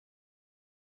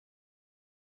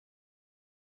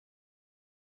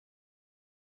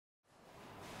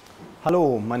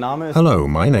Hello,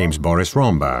 my name's Boris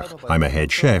Rombach. I'm a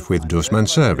head chef with Dussmann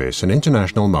Service, an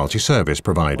international multi-service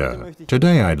provider.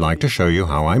 Today I'd like to show you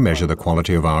how I measure the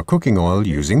quality of our cooking oil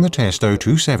using the Testo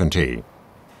 270.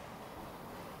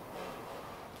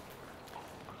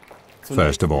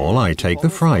 First of all, I take the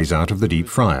fries out of the deep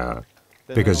fryer,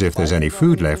 because if there's any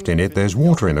food left in it, there's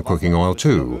water in the cooking oil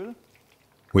too,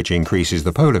 which increases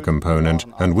the polar component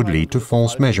and would lead to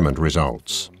false measurement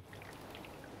results.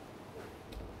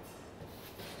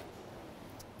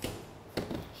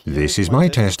 This is my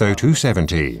Testo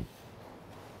 270.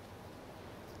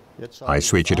 I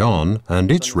switch it on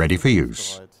and it's ready for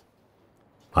use.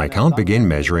 I can't begin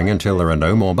measuring until there are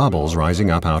no more bubbles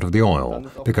rising up out of the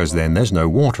oil, because then there's no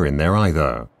water in there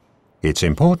either. It's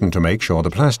important to make sure the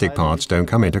plastic parts don't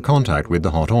come into contact with the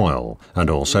hot oil,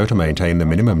 and also to maintain the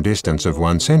minimum distance of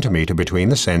 1 centimeter between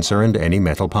the sensor and any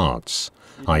metal parts.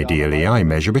 Ideally, I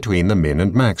measure between the min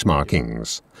and max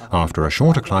markings. After a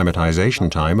short acclimatization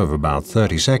time of about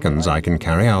 30 seconds, I can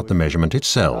carry out the measurement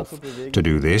itself. To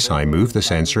do this, I move the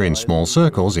sensor in small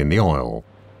circles in the oil.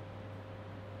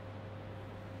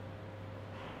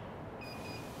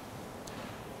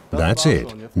 That's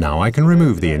it. Now I can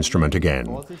remove the instrument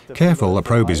again. Careful, the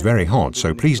probe is very hot,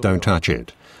 so please don't touch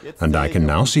it. And I can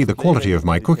now see the quality of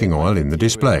my cooking oil in the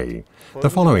display. The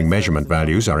following measurement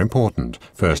values are important.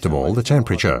 First of all, the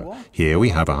temperature. Here we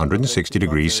have 160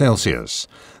 degrees Celsius.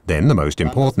 Then the most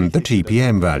important, the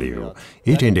TPM value.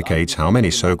 It indicates how many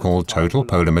so-called total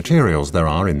polar materials there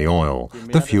are in the oil.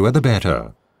 The fewer the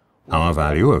better. Our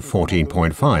value of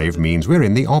 14.5 means we're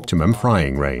in the optimum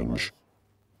frying range.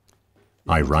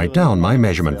 I write down my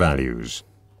measurement values.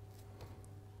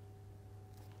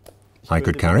 I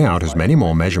could carry out as many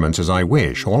more measurements as I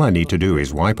wish. All I need to do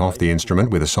is wipe off the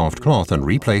instrument with a soft cloth and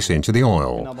replace into the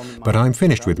oil. But I'm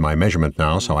finished with my measurement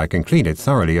now, so I can clean it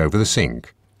thoroughly over the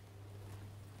sink.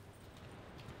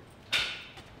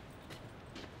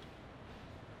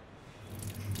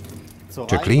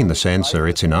 To clean the sensor,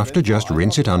 it's enough to just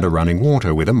rinse it under running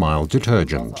water with a mild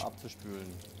detergent.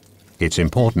 It's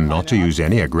important not to use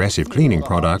any aggressive cleaning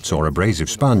products or abrasive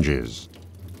sponges.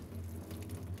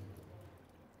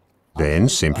 Then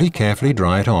simply carefully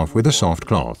dry it off with a soft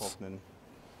cloth.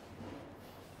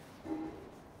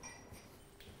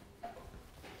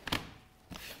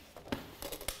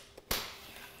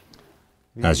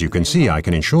 As you can see, I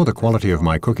can ensure the quality of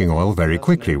my cooking oil very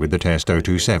quickly with the Testo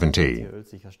 270.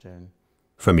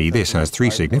 For me, this has 3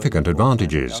 significant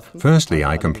advantages. Firstly,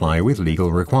 I comply with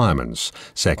legal requirements.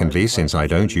 Secondly, since I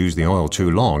don't use the oil too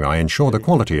long, I ensure the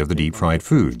quality of the deep-fried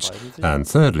foods. And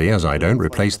thirdly, as I don't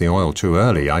replace the oil too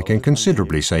early, I can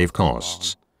considerably save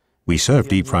costs. We serve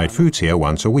deep-fried foods here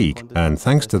once a week, and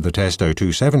thanks to the Testo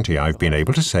 270, I've been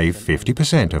able to save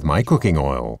 50% of my cooking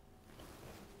oil.